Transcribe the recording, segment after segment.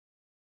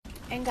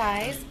And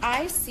guys,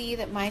 I see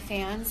that my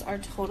fans are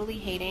totally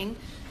hating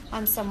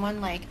on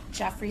someone like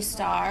Jeffree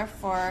Star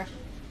for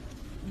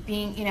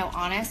being, you know,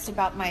 honest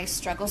about my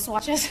struggle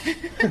swatches.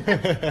 But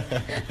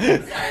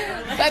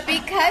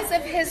because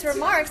of his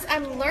remarks,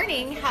 I'm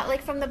learning how,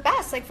 like, from the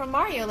best, like from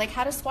Mario, like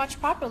how to swatch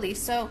properly.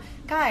 So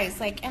guys,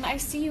 like, and I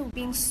see you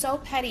being so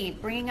petty,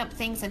 bringing up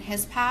things in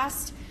his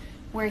past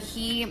where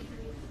he,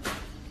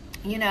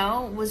 you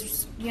know,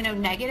 was, you know,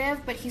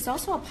 negative, but he's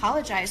also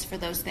apologized for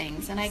those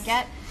things. And I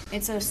get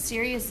it's a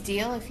serious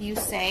deal if you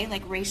say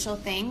like racial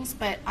things,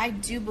 but I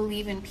do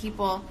believe in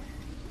people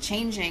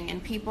changing,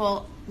 and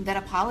people that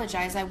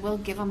apologize, I will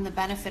give them the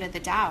benefit of the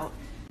doubt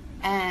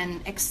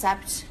and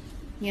accept,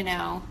 you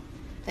know,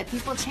 that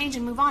people change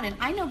and move on. And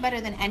I know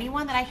better than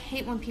anyone that I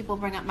hate when people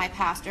bring up my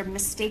past or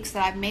mistakes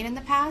that I've made in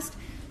the past.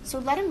 So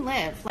let him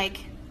live. Like,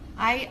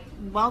 I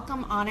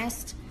welcome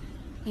honest,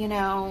 you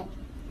know,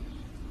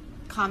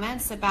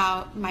 comments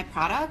about my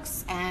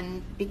products,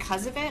 and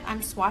because of it,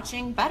 I'm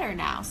swatching better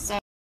now. So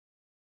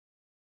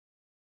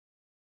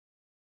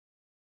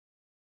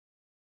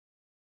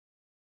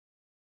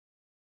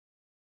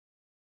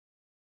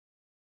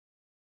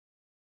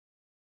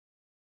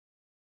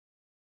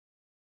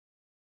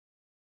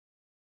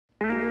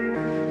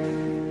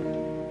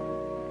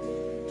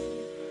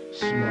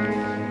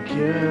Smoke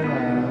it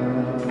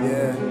out,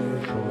 yeah,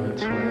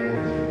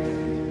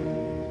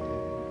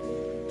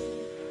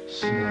 420.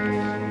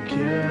 Smoke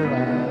it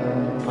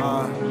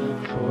out,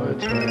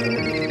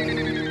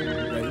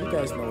 420. Yeah, you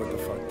guys know what the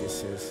fuck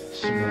this is.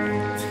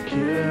 Smoke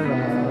it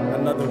out,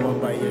 Another one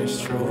by yours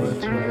truly.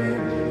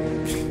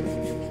 420.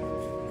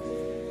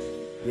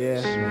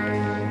 Yeah.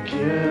 Smoke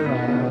it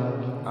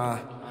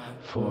out,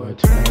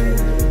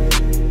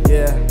 420.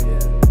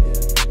 Yeah.